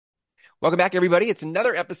Welcome back, everybody. It's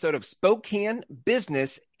another episode of Spokane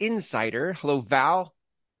Business Insider. Hello, Val,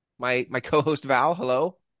 my co-host Val.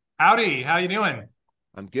 Hello. Howdy, how you doing?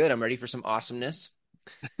 I'm good. I'm ready for some awesomeness.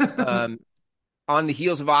 Um, on the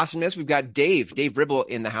heels of awesomeness, we've got Dave Ribble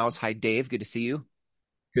in the house. Hi, Dave. Good to see you.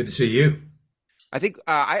 Good to see you. I think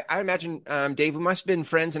I imagine Dave, we must have been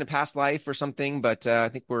friends in a past life or something, but I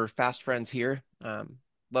think we're fast friends here.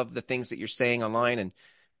 Love the things that you're saying online and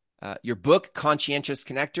your book, Conscientious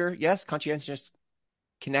Connector. Yes, Conscientious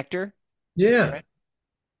Connector. Did I say it Yeah, right?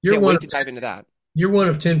 you're Can't one wait of to dive into that. you're one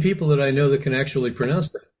of 10 people that I know that can actually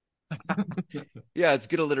pronounce that. Yeah, it's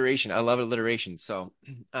good alliteration. I love alliteration. So,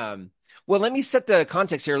 well, let me set the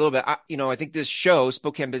context here a little bit. I think this show,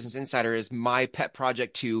 Spokane Business Insider, is my pet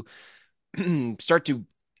project to start to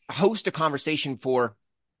host a conversation for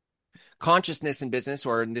consciousness in business,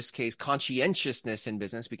 or in this case, conscientiousness in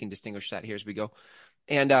business. We can distinguish that here as we go.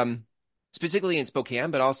 And specifically in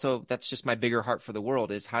Spokane, but also that's just my bigger heart for the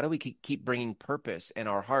world is how do we keep bringing purpose and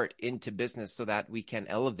our heart into business so that we can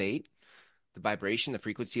elevate the vibration, the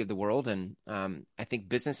frequency of the world. And I think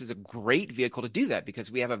business is a great vehicle to do that because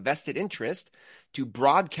we have a vested interest to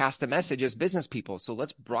broadcast a message as business people. So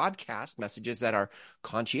let's broadcast messages that are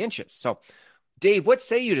conscientious. So, Dave, what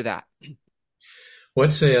say you to that?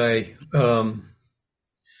 What say I?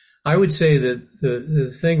 I would say that the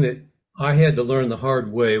thing that I had to learn the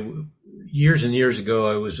hard way years and years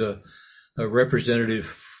ago, I was a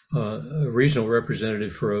representative, a regional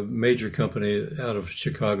representative for a major company out of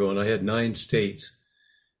Chicago, and I had 9 states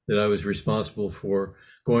that I was responsible for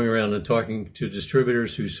going around and talking to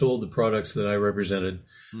distributors who sold the products that I represented.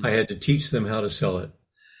 Hmm. I had to teach them how to sell it.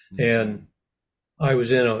 And I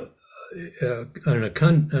was in a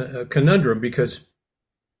conundrum because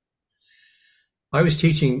I was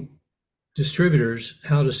teaching distributors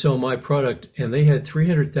how to sell my product, and they had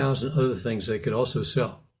 300,000 other things they could also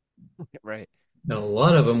sell. Right. And a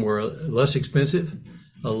lot of them were less expensive.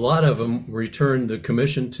 A lot of them returned the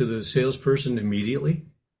commission to the salesperson immediately.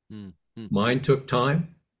 Hmm. Hmm. Mine took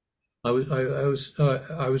time. I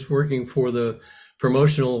was working for the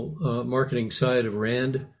promotional marketing side of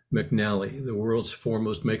Rand McNally, the world's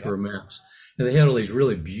foremost maker of maps, and they had all these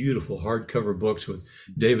really beautiful hardcover books with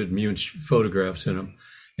David Munch photographs in them,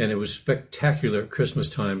 and it was spectacular at Christmas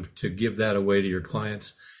time to give that away to your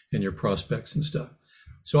clients and your prospects and stuff.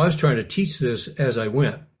 So I was trying to teach this as I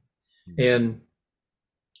went, and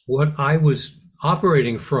what I was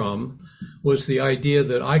operating from was the idea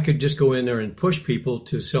that I could just go in there and push people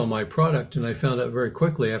to sell my product. And I found out very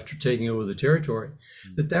quickly after taking over the territory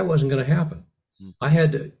that that wasn't going to happen. I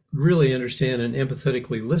had to really understand and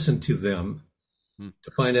empathetically listen to them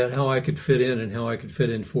to find out how I could fit in and how I could fit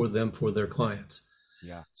in for them, for their clients.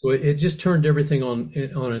 Yeah. So it just turned everything on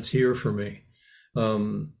its ear for me.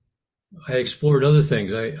 I explored other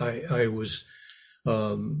things. I was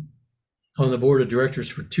on the board of directors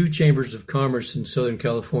for 2 chambers of commerce in Southern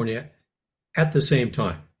California at the same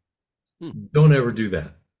time. Don't ever do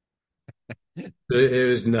that. It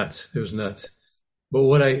was nuts. It was nuts. But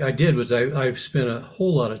what I did was I've spent a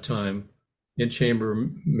whole lot of time in chamber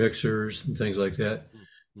mixers and things like that.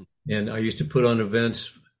 And I used to put on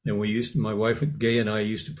events, and my wife Gay and I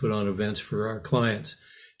used to put on events for our clients,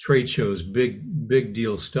 trade shows, big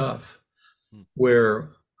deal stuff,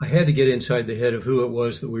 where I had to get inside the head of who it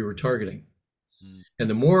was that we were targeting. And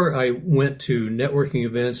the more I went to networking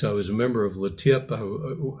events, I was a member of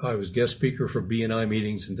LaTip. I was guest speaker for B&I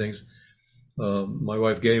meetings and things. My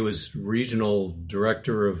wife Gay was regional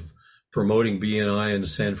director of promoting B&I in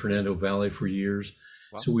San Fernando Valley for years.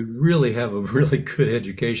 Wow. So we really have a really good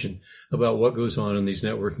education about what goes on in these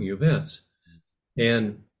networking events.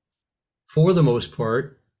 And for the most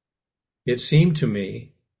part, it seemed to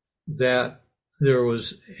me that there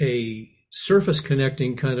was a surface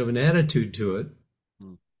connecting kind of an attitude to it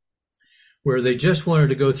where they just wanted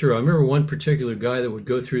to go through. I remember one particular guy that would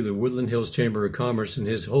go through the Woodland Hills Chamber of Commerce, and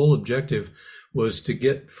his whole objective was to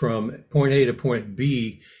get from point A to point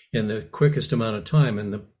B in the quickest amount of time.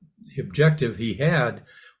 And the objective he had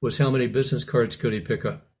was how many business cards could he pick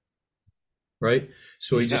up, right?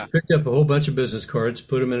 So he just picked up a whole bunch of business cards,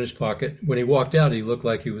 put them in his pocket. When he walked out, he looked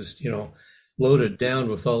like he was, loaded down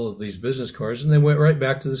with all of these business cards, and then went right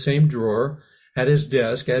back to the same drawer at his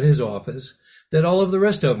desk, at his office, that all of the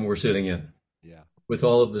rest of them were sitting in. Yeah. With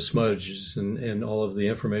all of the smudges and all of the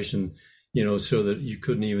information, so that you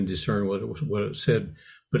couldn't even discern what it said.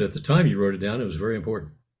 But at the time you wrote it down, it was very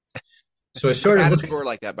important. So I started I've had a drawer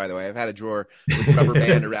like that, by the way. I've had a drawer with rubber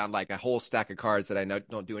band around like a whole stack of cards that I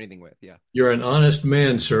don't do anything with. Yeah. You're an honest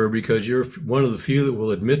man, sir, because you're one of the few that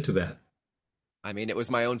will admit to that. I mean, it was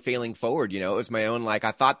my own failing forward, it was my own, like,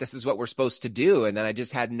 I thought this is what we're supposed to do. And then I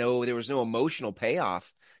just had there was no emotional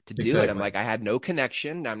payoff to do it. I'm Exactly. like, I had no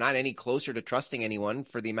connection. I'm not any closer to trusting anyone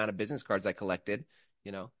for the amount of business cards I collected,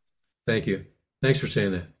 you know? Thank you. Thanks for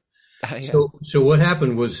saying that. Yeah. So what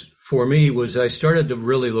happened was for me was I started to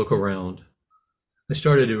really look around. I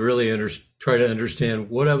started to really try to understand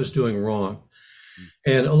what I was doing wrong.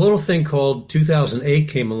 And a little thing called 2008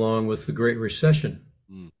 came along with the Great Recession.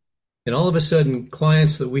 Mm. And all of a sudden,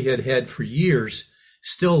 clients that we had had for years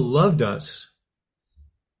still loved us,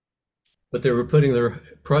 but they were putting their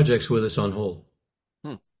projects with us on hold.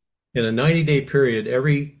 Hmm. In a 90-day period,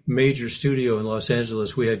 every major studio in Los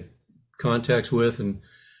Angeles we had contacts with and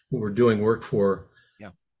were doing work for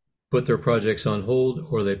Yeah. put their projects on hold,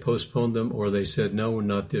 or they postponed them, or they said, no,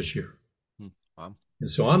 not this year. Hmm. Wow. And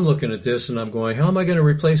so I'm looking at this and I'm going, how am I going to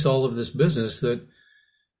replace all of this business that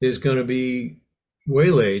is going to be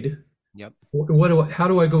waylaid? Yep. How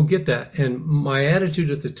do I go get that? And my attitude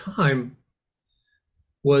at the time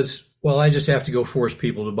was, well, I just have to go force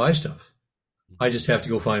people to buy stuff. I just have to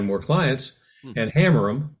go find more clients and hammer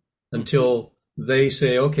them until they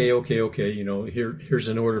say, okay, here's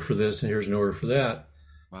an order for this and here's an order for that.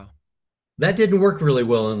 Wow. That didn't work really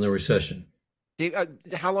well in the recession. Dave,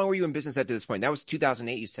 how long were you in business at this point? That was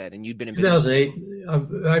 2008, you said, and you'd been in business.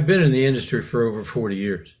 2008. I've been in the industry for over 40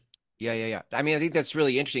 years. Yeah. I mean, I think that's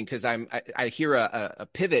really interesting because I hear a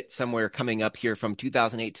pivot somewhere coming up here from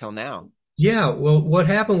 2008 till now. Yeah. Well, what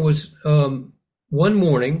happened was one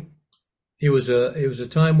morning, it was a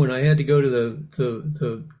time when I had to go to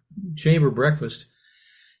the chamber breakfast,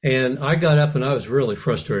 and I got up and I was really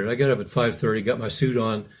frustrated. I got up at 5:30, got my suit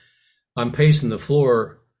on. I'm pacing the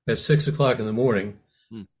floor at 6 o'clock in the morning.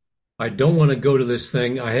 I don't want to go to this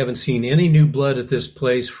thing. I haven't seen any new blood at this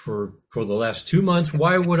place for the last 2 months.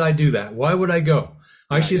 Why would I do that? Why would I go?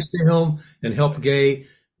 I should stay home and help Gay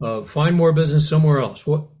find more business somewhere else.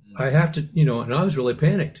 What I have to, and I was really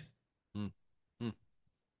panicked.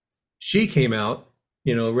 She came out,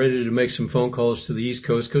 ready to make some phone calls to the East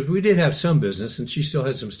Coast because we did have some business and she still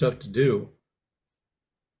had some stuff to do.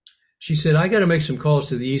 She said, I got to make some calls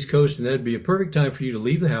to the East Coast and that'd be a perfect time for you to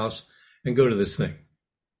leave the house and go to this thing.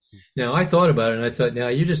 Now, I thought about it and I thought, now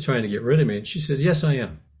you're just trying to get rid of me. And she said, yes, I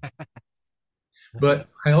am. But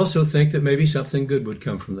I also think that maybe something good would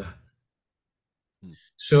come from that.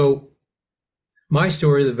 So my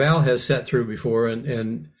story that Val has sat through before,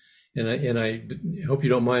 and I hope you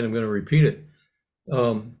don't mind, I'm going to repeat it.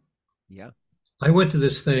 Yeah. I went to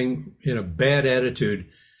this thing in a bad attitude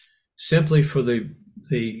simply for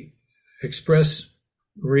the express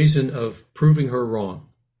reason of proving her wrong.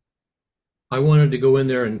 I wanted to go in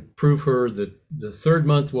there and prove her that the third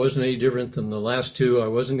month wasn't any different than the last two. I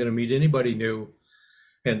wasn't going to meet anybody new,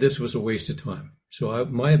 and this was a waste of time. So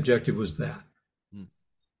my objective was that.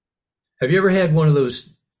 Have you ever had one of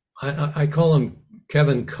those, I call them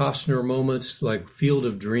Kevin Costner moments, like Field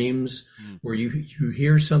of Dreams, where you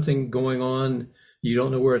hear something going on, you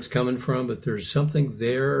don't know where it's coming from, but there's something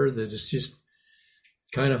there that is just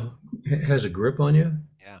kind of has a grip on you?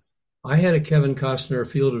 Yeah. I had a Kevin Costner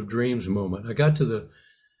Field of Dreams moment. I got to the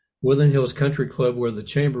Woodland Hills Country Club where the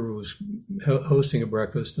chamber was hosting a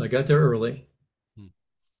breakfast. I got there early.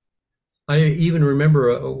 I even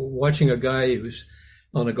remember watching a guy who was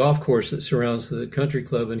on a golf course that surrounds the country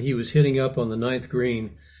club, and he was hitting up on the ninth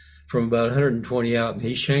green from about 120 out, and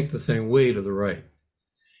he shanked the thing way to the right.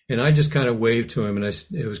 And I just kind of waved to him, and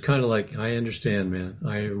it was kind of like, I understand, man.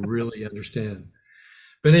 I really understand.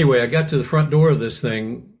 But anyway, I got to the front door of this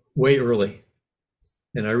thing way early,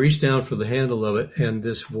 and I reached down for the handle of it, and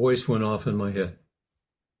this voice went off in my head.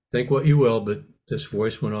 Think what you will, but this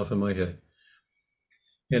voice went off in my head.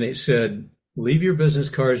 And it said, leave your business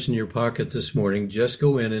cards in your pocket this morning. Just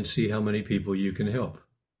go in and see how many people you can help.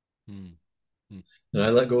 And I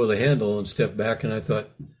let go of the handle and stepped back, and I thought,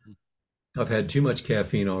 I've had too much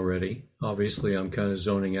caffeine already. Obviously, I'm kind of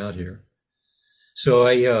zoning out here. So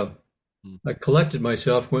I collected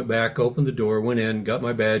myself, went back, opened the door, went in, got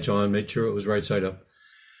my badge on, made sure it was right side up.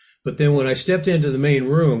 But then when I stepped into the main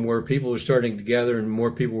room where people were starting to gather and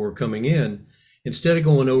more people were coming in, instead of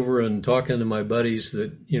going over and talking to my buddies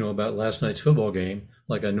that, about last night's football game,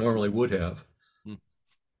 like I normally would have,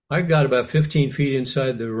 I got about 15 feet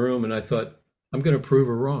inside the room and I thought, I'm going to prove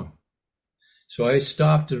her wrong. So I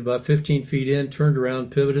stopped at about 15 feet in, turned around,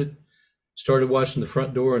 pivoted, started watching the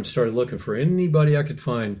front door and started looking for anybody I could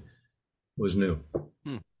find was new.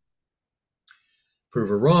 Prove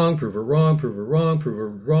her wrong, prove her wrong, prove her wrong, prove her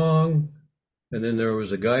wrong. And then there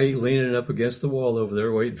was a guy leaning up against the wall over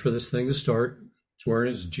there waiting for this thing to start. He's wearing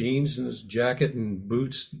his jeans and his jacket and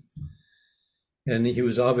boots. and he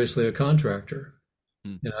was obviously a contractor,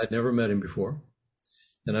 Hmm. and I'd never met him before.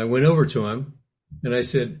 And I went over to him and I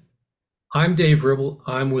said, I'm Dave Ribble.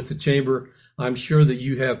 I'm with the chamber. I'm sure that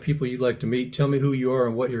you have people you'd like to meet. Tell me who you are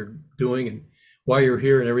and what you're doing and why you're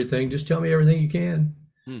here and everything. Just tell me everything you can.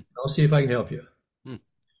 Hmm. I'll see if I can help you. Hmm.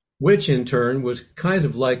 Which in turn was kind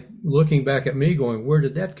of like looking back at me going, where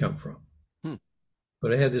did that come from? Hmm.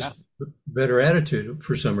 But I had this better attitude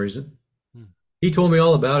for some reason. Hmm. He told me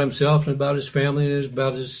all about himself and about his family and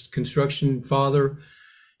about his construction father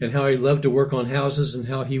and how he loved to work on houses and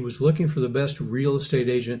how he was looking for the best real estate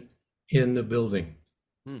agent in the building.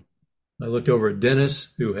 Hmm. I looked over at Dennis,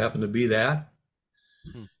 who happened to be that.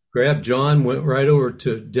 Hmm. Grabbed John, went right over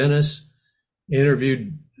to Dennis,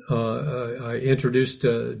 interviewed. I introduced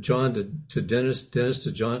John to Dennis, Dennis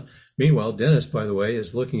to John. Meanwhile, Dennis, by the way,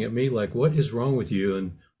 is looking at me like, what is wrong with you?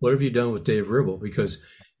 And what have you done with Dave Ribble? Because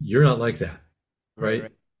you're not like that,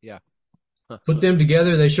 right? Yeah. Put them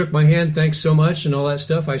together. They shook my hand. Thanks so much and all that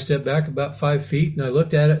stuff. I stepped back about 5 feet and I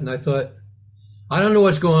looked at it and I thought, I don't know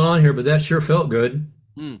what's going on here, but that sure felt good.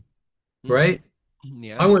 Hmm. Right?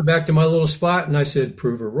 Yeah. I went back to my little spot and I said,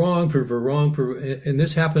 prove her wrong, prove her wrong, prove her. And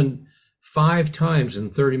this happened 5 times in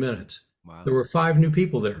 30 minutes. Wow. There were 5 new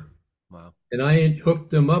people there. Wow. And I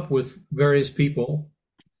hooked them up with various people.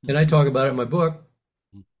 And I talk about it in my book.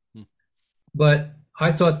 But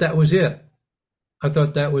I thought that was it.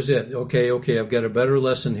 Okay, I've got a better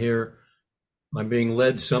lesson here. I'm being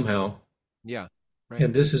led somehow. Yeah. Right.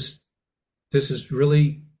 And this is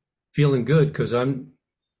really feeling good because I'm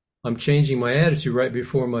changing my attitude right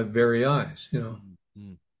before my very eyes, you know.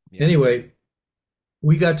 Yeah. Anyway,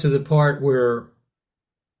 we got to the part where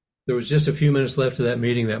there was just a few minutes left of that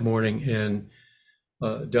meeting that morning, and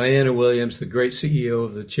Diana Williams, the great CEO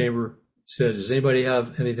of the chamber, said, does anybody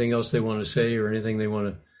have anything else they want to say or anything they want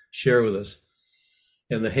to share with us?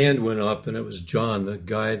 And the hand went up, and it was John, the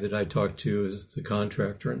guy that I talked to as the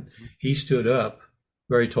contractor. And he stood up,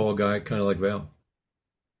 very tall guy, kind of like Val.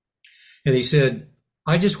 And he said,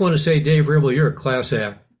 I just want to say, Dave Ribble, you're a class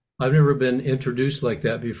act. I've never been introduced like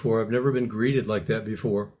that before. I've never been greeted like that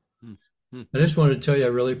before. I just wanted to tell you I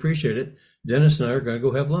really appreciate it. Dennis and I are going to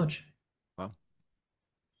go have lunch. Wow.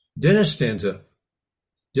 Dennis stands up.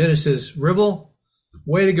 Dennis says, Ribble,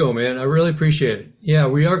 way to go, man. I really appreciate it. Yeah,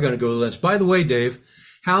 we are going to go to lunch. By the way, Dave,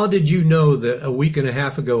 how did you know that a week and a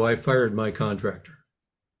half ago I fired my contractor?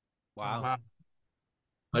 Wow.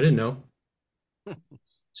 I didn't know.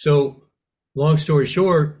 So, long story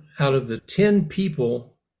short, out of the 10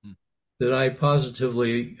 people that I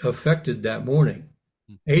positively affected that morning,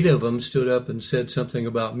 8 of them stood up and said something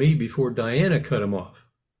about me before Diana cut them off.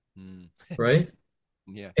 Right?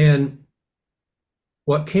 Yeah. And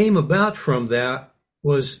what came about from that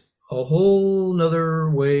was a whole nother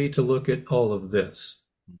way to look at all of this.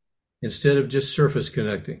 Instead of just surface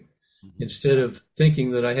connecting, instead of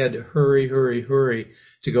thinking that I had to hurry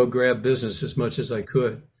to go grab business as much as I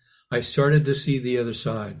could, I started to see the other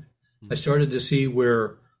side. I started to see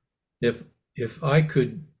where if I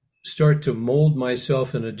could start to mold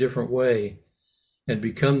myself in a different way and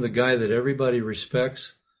become the guy that everybody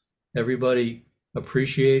respects, everybody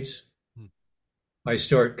appreciates, I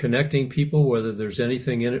start connecting people, whether there's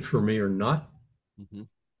anything in it for me or not.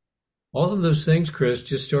 All of those things, Chris,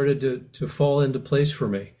 just started to fall into place for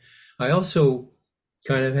me. I also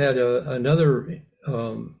kind of had another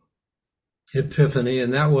epiphany,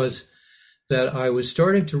 and that was that I was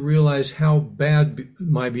starting to realize how bad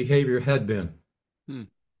my behavior had been.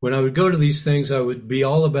 When I would go to these things, I would be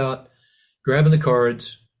all about grabbing the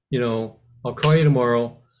cards, I'll call you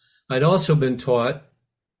tomorrow. I'd also been taught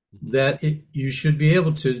that you should be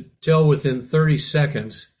able to tell within 30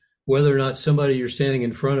 seconds whether or not somebody you're standing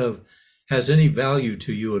in front of has any value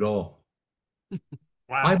to you at all.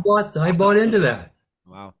 Wow. I bought into that.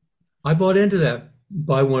 Wow. I bought into that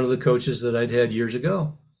by one of the coaches that I'd had years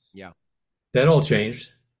ago. Yeah. That all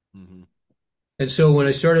changed. And so when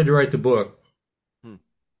I started to write the book,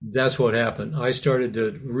 that's what happened. I started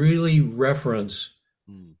to really reference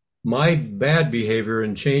my bad behavior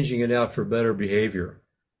and changing it out for better behavior.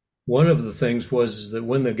 One of the things was that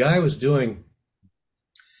when the guy was doing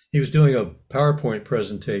a PowerPoint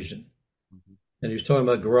presentation, and he was talking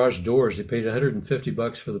about garage doors. He paid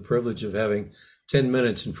 $150 for the privilege of having 10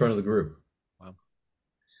 minutes in front of the group. Wow.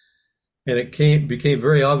 And it became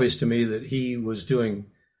very obvious to me that he was doing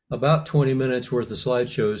about 20 minutes worth of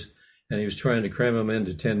slideshows, and he was trying to cram them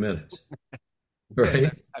into 10 minutes. Right?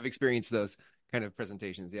 Yes, I've experienced those kind of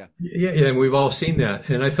presentations, yeah. Yeah, and we've all seen that.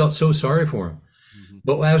 And I felt so sorry for him.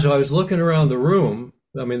 But as I was looking around the room,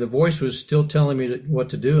 I mean, the voice was still telling me what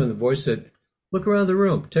to do, and the voice said, look around the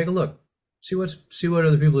room, take a look. See what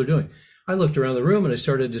other people are doing. I looked around the room and I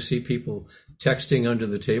started to see people texting under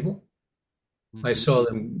the table. I saw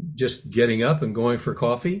them just getting up and going for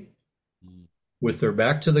coffee with their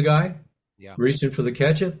back to the guy, reaching for the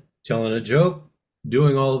ketchup, telling a joke,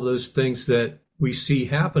 doing all of those things that we see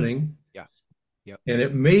happening. And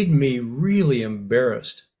it made me really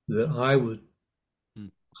embarrassed that I would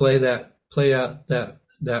play out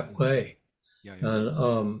that way.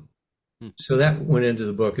 And so that went into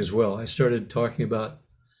the book as well. I started talking about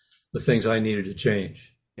the things I needed to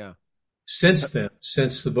change. Since then,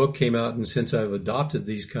 since the book came out and since I've adopted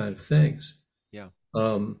these kind of things,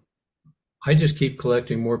 I just keep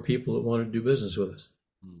collecting more people that want to do business with us.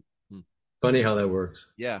 Funny how that works.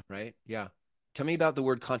 Right. Tell me about the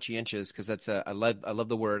word conscientious, because that's I love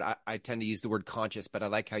the word. I tend to use the word conscious, but I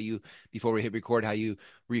like how you, before we hit record, how you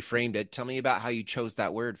reframed it. Tell me about how you chose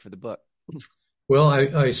that word for the book. Well,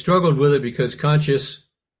 I struggled with it because conscious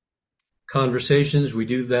conversations, we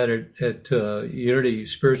do that at Unity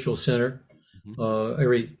Spiritual Center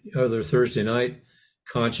every other Thursday night.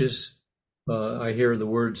 Conscious, I hear the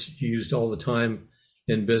words used all the time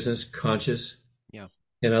in business, conscious.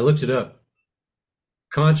 And I looked it up.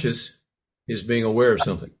 Conscious is being aware of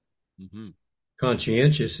something.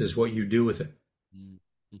 Conscientious is what you do with it.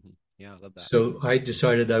 I love that. So I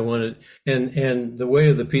decided I wanted, and the way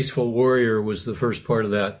of the peaceful warrior was the first part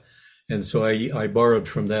of that. And so I borrowed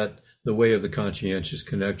from that. The way of the conscientious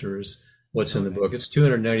connector is what's in the book. It's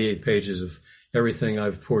 298 pages of everything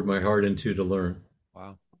I've poured my heart into to learn.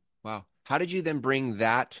 Wow. How did you then bring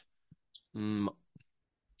that, I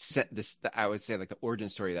would say, like the origin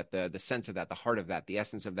story, that the sense of that, the heart of that, the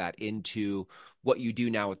essence of that, into what you do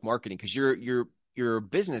now with marketing? Because your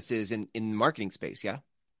business is in marketing space, yeah?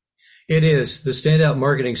 It is. The Standout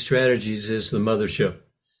Marketing Strategies is the mothership.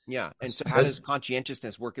 And so how does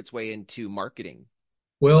conscientiousness work its way into marketing?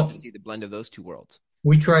 Well, I'd love to see the blend of those two worlds.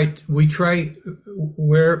 We try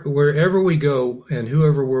wherever we go and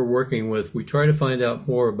whoever we're working with, we try to find out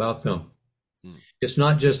more about them. It's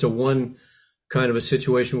not just a one kind of a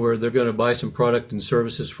situation where they're going to buy some product and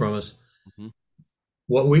services from us.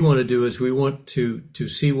 What we want to do is we want to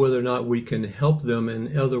see whether or not we can help them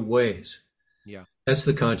in other ways. That's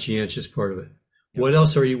the conscientious part of it. What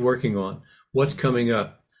else are you working on? What's coming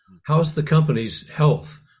up? How's the company's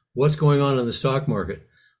health? What's going on in the stock market?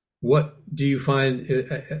 What do you find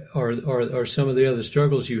are some of the other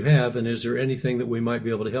struggles you have? And is there anything that we might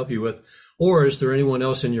be able to help you with? Or is there anyone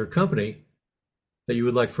else in your company that you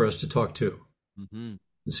would like for us to talk to? And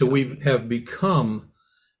so we have become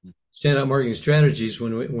Standout Marketing Strategies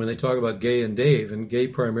when they talk about Gay and Dave. And Gay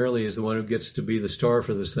primarily is the one who gets to be the star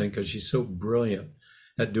for this thing because she's so brilliant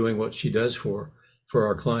at doing what she does for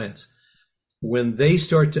our clients. When they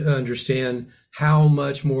start to understand how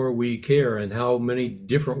much more we care and how many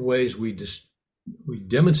different ways we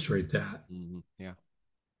demonstrate that,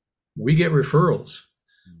 we get referrals.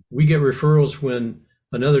 We get referrals when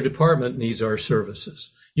another department needs our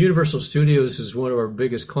services. Universal Studios is one of our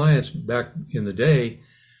biggest clients back in the day.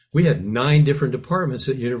 We had 9 different departments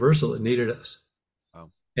at Universal that needed us.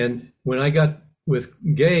 And when I got with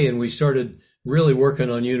Gay and we started really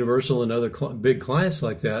working on Universal and other big clients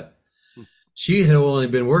like that, she had only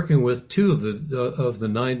been working with 2 of the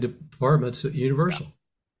 9 departments at Universal.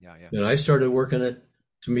 And I started working it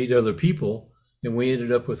to meet other people, and we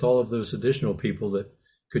ended up with all of those additional people that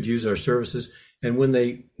could use our services. And when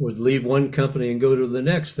they would leave one company and go to the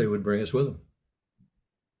next, they would bring us with them.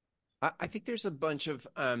 I think there's a bunch of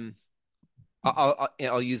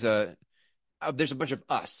I'll use there's a bunch of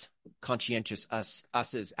conscientious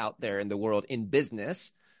us's out there in the world in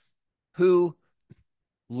business who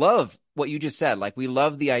love what you just said. Like, we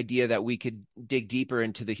love the idea that we could dig deeper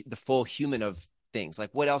into the full human of things. Like,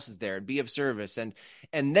 what else is there? And be of service. And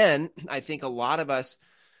then I think a lot of us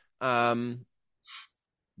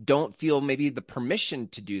don't feel maybe the permission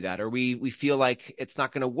to do that, or we feel like it's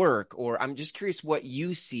not going to work. Or I'm just curious what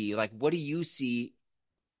you see. Like, what do you see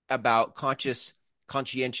about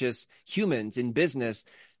conscientious humans in business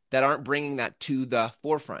that aren't bringing that to the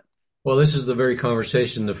forefront? Well, this is the very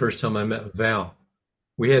conversation the first time I met with Val.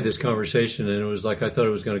 We had this conversation, and it was like I thought it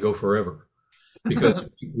was going to go forever because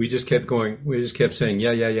we just kept going. We just kept saying,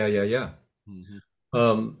 yeah.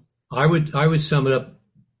 I would sum it up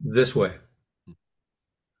this way.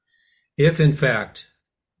 If, in fact,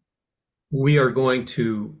 we are going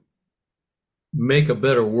to make a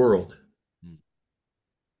better world,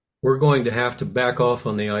 we're going to have to back off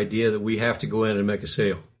on the idea that we have to go in and make a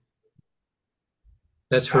sale.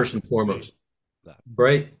 That's first and foremost.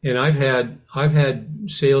 Right. And I've had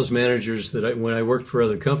sales managers that when I worked for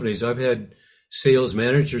other companies, I've had sales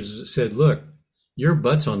managers that said, look, your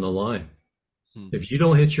butt's on the line. If you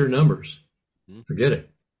don't hit your numbers, forget it.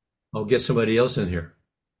 I'll get somebody else in here.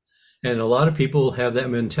 And a lot of people have that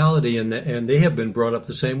mentality, and they have been brought up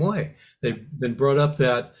the same way. They've been brought up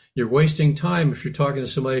that you're wasting time if you're talking to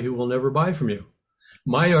somebody who will never buy from you.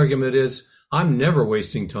 My argument is I'm never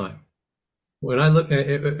wasting time. When I look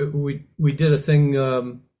at we did a thing.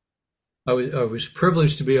 I was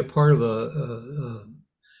privileged to be a part of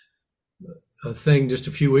a thing just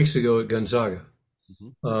a few weeks ago at Gonzaga.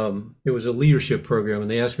 It was a leadership program, and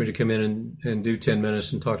they asked me to come in and do 10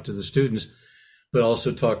 minutes and talk to the students, but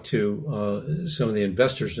also talk to some of the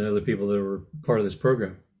investors and other people that were part of this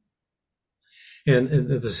program. And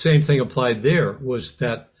the same thing applied there, was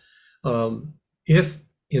that if,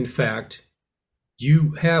 in fact,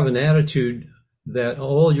 you have an attitude that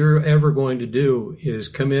all you're ever going to do is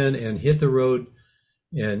come in and hit the road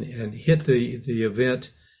and hit the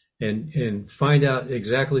event and find out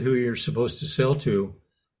exactly who you're supposed to sell to,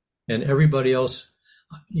 and everybody else,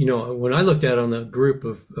 when I looked at it on the group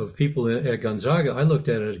of people at Gonzaga, I looked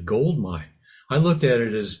at it as a gold mine. I looked at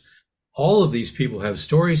it as all of these people have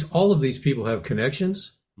stories. All of these people have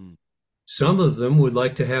connections. Some of them would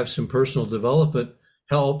like to have some personal development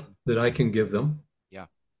help that I can give them. Yeah.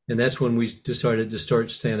 And that's when we decided to start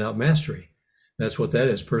Standout Mastery. That's what that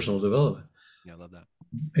is, personal development. Yeah, I love that.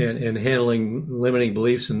 And handling limiting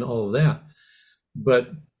beliefs and all of that.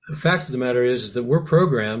 But the fact of the matter is that we're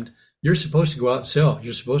programmed. You're supposed to go out and sell.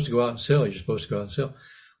 You're supposed to go out and sell. You're supposed to go out and sell.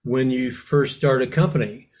 When you first start a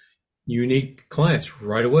company, you need clients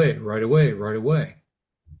right away.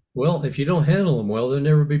 Well, if you don't handle them well, they'll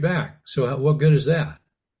never be back. So what good is that?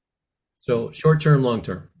 So short-term,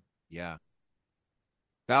 long-term. Yeah.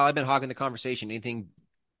 Val, I've been hogging the conversation. Anything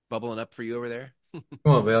bubbling up for you over there? Come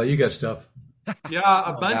on, Val, you got stuff. Yeah,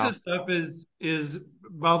 a bunch of stuff is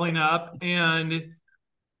bubbling up, and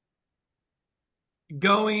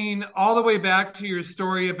going all the way back to your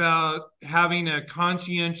story about having a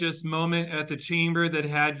conscientious moment at the chamber that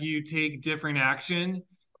had you take different action.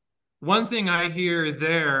 One thing I hear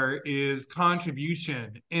there is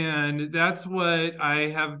contribution, and that's what I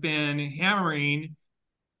have been hammering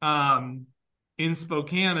in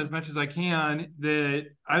Spokane as much as I can, that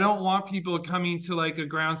I don't want people coming to like a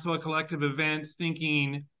Groundswell Collective event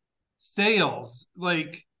thinking sales.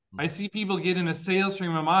 Like, I see people get in a sales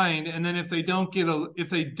frame of mind, and then if they don't get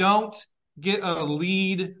a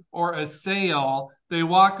lead or a sale, they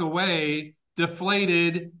walk away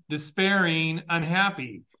deflated, despairing,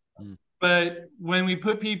 unhappy. But when we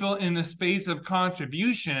put people in the space of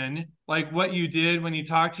contribution, like what you did when you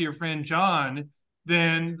talked to your friend John,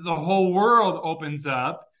 then the whole world opens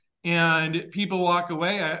up and people walk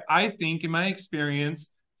away, I think, in my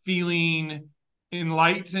experience, feeling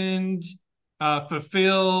enlightened,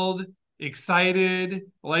 fulfilled, excited,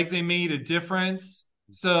 like they made a difference.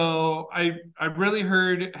 So I really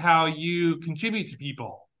heard how you contribute to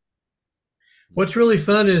people. What's really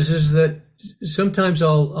fun is that sometimes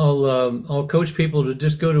I'll coach people to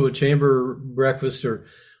just go to a chamber breakfast or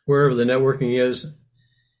wherever the networking is,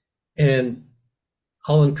 and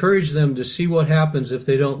I'll encourage them to see what happens if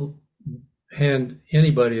they don't hand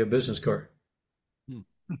anybody a business card.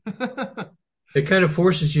 It kind of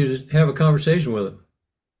forces you to have a conversation with them.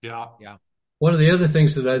 Yeah. One of the other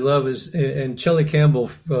things that I love is, and Shelley Campbell,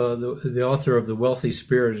 the author of The Wealthy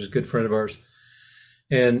Spirit, is a good friend of ours.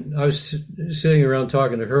 And I was sitting around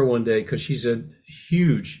talking to her one day because she's a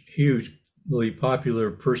hugely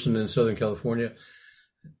popular person in Southern California,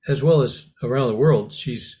 as well as around the world.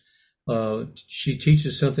 She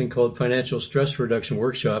teaches something called Financial Stress Reduction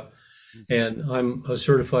Workshop, and I'm a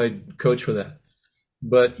certified coach for that.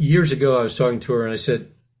 But years ago, I was talking to her and I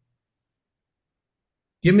said,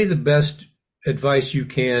 give me the best advice you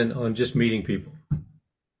can on just meeting people.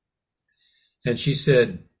 And she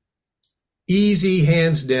said, easy,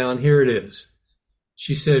 hands down, here it is.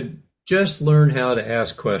 She said, just learn how to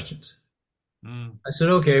ask questions. I said,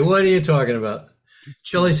 okay, what are you talking about?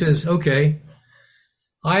 Shelley says, okay,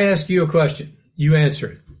 I ask you a question. You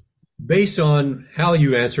answer it. Based on how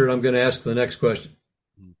you answer it, I'm going to ask the next question.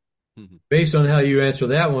 Based on how you answer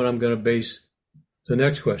that one, I'm going to base the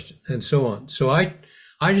next question, and so on. So I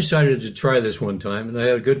decided to try this one time, and I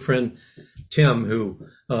had a good friend, Tim, who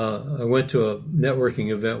I went to a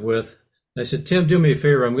networking event with. I said, Tim, do me a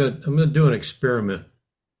favor. I'm going to do an experiment.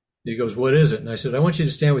 He goes, what is it? And I said, I want you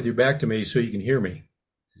to stand with your back to me so you can hear me.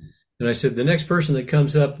 And I said, the next person that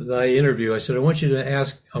comes up that I interview, I said, I want you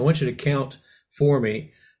to count for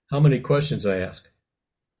me how many questions I ask.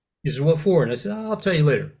 He said, what for? And I said, I'll tell you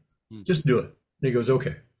later. Just do it. And he goes,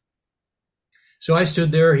 okay. So I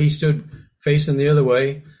stood there. He stood facing the other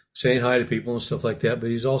way, saying hi to people and stuff like that, but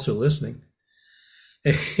he's also listening.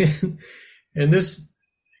 And this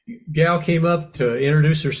gal came up to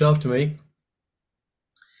introduce herself to me,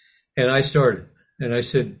 and I started. And I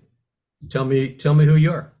said, tell me who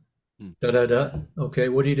you are. Mm. Da da da. Okay,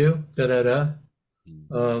 what do you do? Da da da.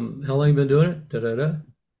 How long you been doing it? Da da da.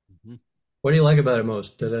 Mm-hmm. What do you like about it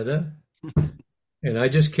most? Da da da. And I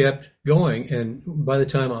just kept going. And by the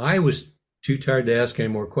time I was too tired to ask any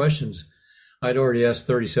more questions, I'd already asked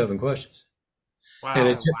 37 questions. And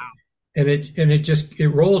Wow.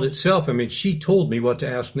 it rolled itself. I mean, she told me what to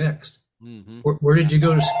ask next. Mm-hmm. Where did you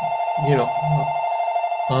go to? You know,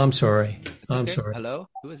 I'm sorry. I'm Okay. sorry. Hello?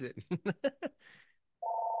 Who is it?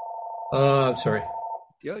 I'm sorry.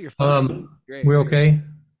 Yo, you're fine. Great. We're okay.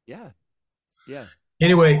 Yeah. Yeah.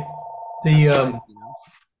 Anyway, the That's life, you know?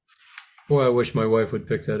 boy, I wish my wife would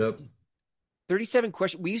pick that up. 37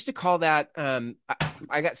 questions. We used to call that.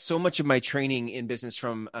 I got so much of my training in business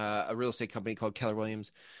from a real estate company called Keller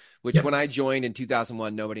Williams, which Yep. when I joined in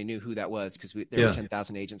 2001, nobody knew who that was because there were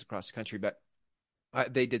 10,000 agents across the country. But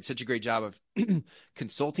they did such a great job of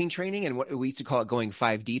consulting training, and what we used to call it going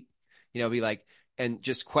 5 deep. You know, be like, and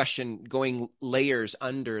just question going layers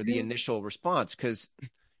under the initial response, because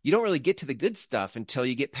you don't really get to the good stuff until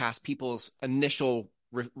you get past people's initial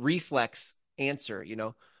reflex answer. You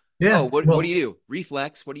know, Yeah. oh, what Well, do you do?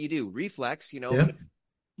 Reflex. What do you do? Reflex. You know, yeah.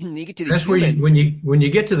 you get to the That's where human. when you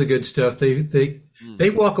get to the good stuff, they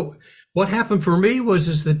walk away. What happened for me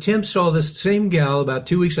is that Tim saw this same gal about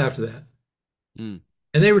 2 weeks after that, Mm.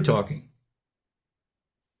 and they were talking.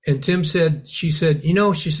 And she said,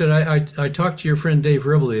 I talked to your friend Dave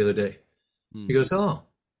Ribble the other day. Mm. He goes, oh,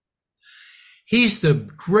 he's the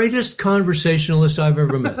greatest conversationalist I've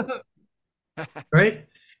ever met. Right?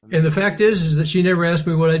 And the fact is that she never asked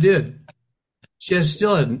me what I did. She has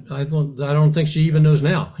still hadn't. I don't think she even knows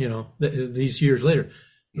now. You know, these years later,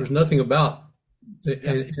 there's nothing about.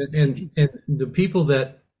 And the people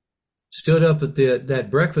that stood up at that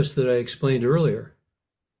breakfast that I explained earlier,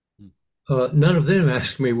 none of them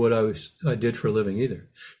asked me what I did for a living either.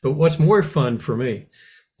 But what's more fun for me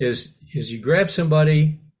is you grab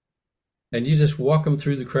somebody and you just walk them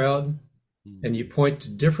through the crowd, and you point to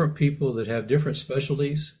different people that have different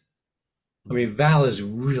specialties. I mean, Val is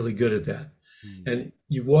really good at that. And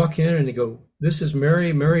you walk in and you go, this is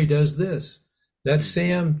Mary. Mary does this. That's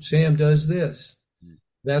Sam. Sam does this.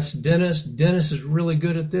 That's Dennis. Dennis is really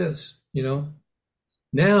good at this. You know,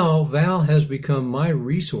 now Val has become my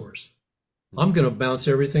resource. I'm going to bounce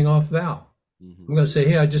everything off Val. I'm going to say,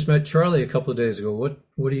 hey, I just met Charlie a couple of days ago. What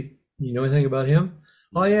do you know anything about him?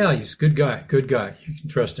 Oh yeah, he's a good guy. Good guy. You can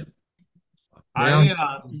trust him. Now,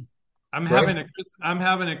 I'm right?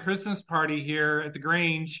 having a Christmas party here at the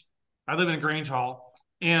Grange. I live in a Grange Hall,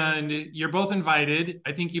 and you're both invited.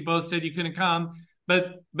 I think you both said you couldn't come,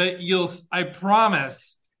 but I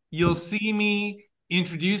promise you'll see me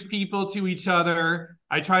introduce people to each other.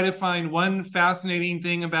 I try to find one fascinating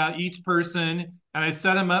thing about each person, and I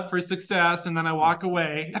set them up for success, and then I walk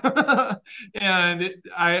away. And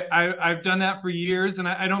I've done that for years, and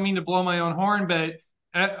I don't mean to blow my own horn, but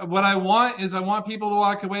what I want people to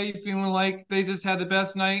walk away feeling like they just had the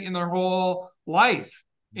best night in their whole life.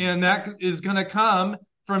 And that is going to come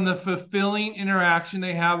from the fulfilling interaction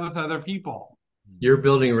they have with other people. You're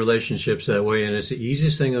building relationships that way, and it's the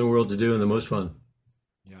easiest thing in the world to do and the most fun.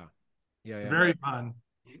 Yeah. Very fun.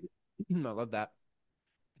 I love that.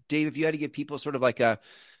 Dave, if you had to give people sort of like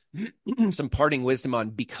some parting wisdom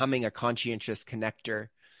on becoming a conscientious connector,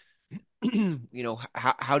 you know,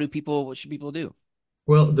 what should people do?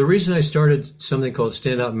 Well, the reason I started something called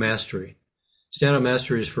Standout Mastery. Standout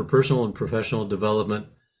Mastery is for personal and professional development,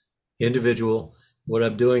 individual. What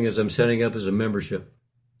I'm doing is I'm setting up as a membership.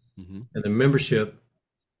 And the membership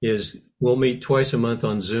is we'll meet twice a month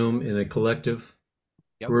on Zoom in a collective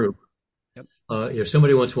group. If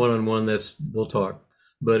somebody wants one-on-one, we'll talk.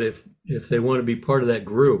 But if they want to be part of that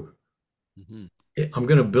group, I'm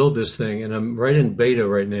going to build this thing, and I'm right in beta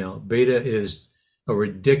right now. Beta is a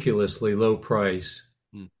ridiculously low price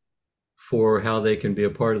for how they can be a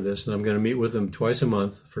part of this. And I'm going to meet with them twice a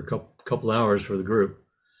month for a couple hours for the group.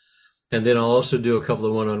 And then I'll also do a couple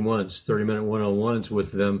of one-on-ones, 30-minute one-on-ones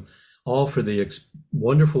with them, all for the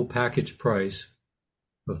wonderful package price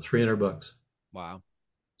of $300. Wow.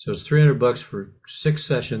 So it's $300 for 6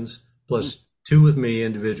 sessions plus 2 with me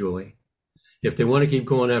individually. If they want to keep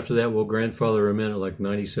going after that, we'll grandfather them in at like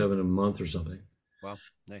 $97 a month or something. Wow,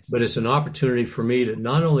 nice. But it's an opportunity for me to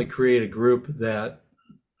not only create a group that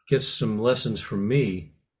gets some lessons from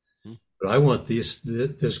me, but I want this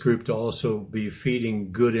group to also be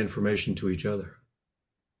feeding good information to each other.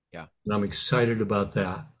 Yeah. And I'm excited about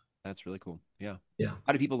that. That's really cool. Yeah. Yeah.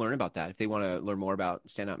 How do people learn about that? If they want to learn more about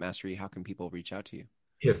Standout Mastery, how can people reach out to you?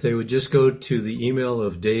 if they would just go to the email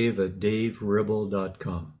of Dave at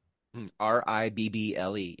daveribble.com.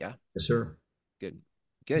 Ribble. Yeah. Yes, sir. Good.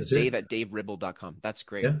 Good. That's Dave it. at daveribble.com. That's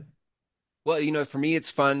great. Yeah. Well, for me, it's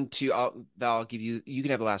fun to, Val, I'll give you, you can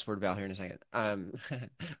have the last word, Val, here in a second.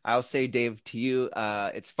 I'll say, Dave, to you,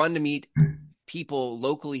 it's fun to meet people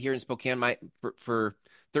locally here in Spokane. For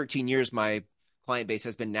 13 years, my client base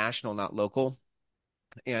has been national, not local.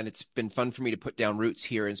 And it's been fun for me to put down roots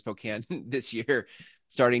here in Spokane this year,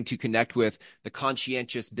 starting to connect with the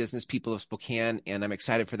conscientious business people of Spokane. And I'm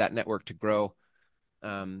excited for that network to grow.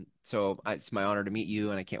 So it's my honor to meet you,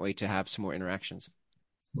 and I can't wait to have some more interactions.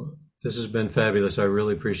 Well, this has been fabulous. I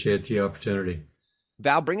really appreciate the opportunity.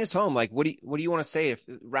 Val, bring us home. Like, what do you want to say?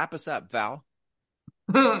 Wrap us up, Val.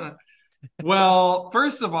 Well,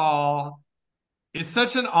 first of all, it's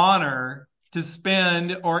such an honor to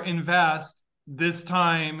spend or invest this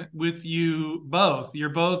time with you both. You're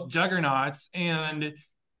both juggernauts. And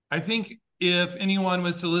I think if anyone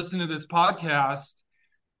was to listen to this podcast,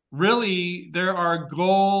 really there are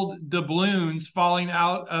gold doubloons falling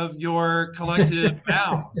out of your collective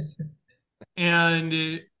mouths.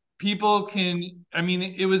 And people can, I mean,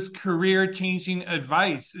 it was career changing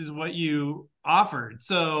advice, is what you offered.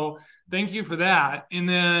 So thank you for that. And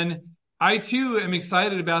then I too am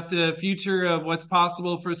excited about the future of what's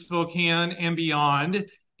possible for Spokane and beyond.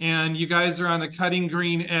 And you guys are on the cutting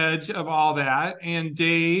green edge of all that. And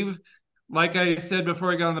Dave, like I said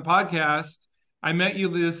before I got on the podcast, I met you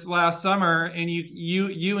this last summer, and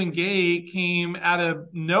you and Gay came out of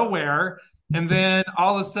nowhere, and then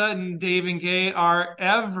all of a sudden, Dave and Gay are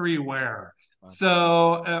everywhere. Wow.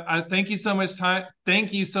 So thank you so much.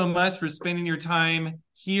 Thank you so much for spending your time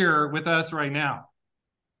here with us right now.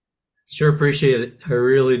 Sure, appreciate it. I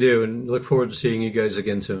really do, and look forward to seeing you guys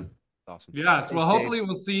again soon. Awesome. Yes. Thanks, well, hopefully Dave.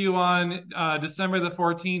 we'll see you on December the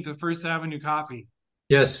 14th at First Avenue Coffee.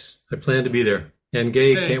 Yes, I plan to be there. And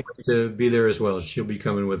Gay Okay. can't wait to be there as well. She'll be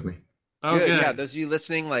coming with me. Okay. Good. Yeah, those of you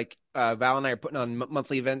listening, like Val and I are putting on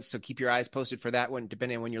monthly events, so keep your eyes posted for that one,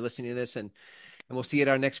 depending on when you're listening to this, and we'll see you at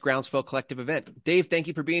our next Groundswell Collective event. Dave, thank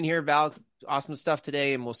you for being here. Val, awesome stuff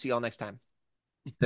today, and we'll see you all next time.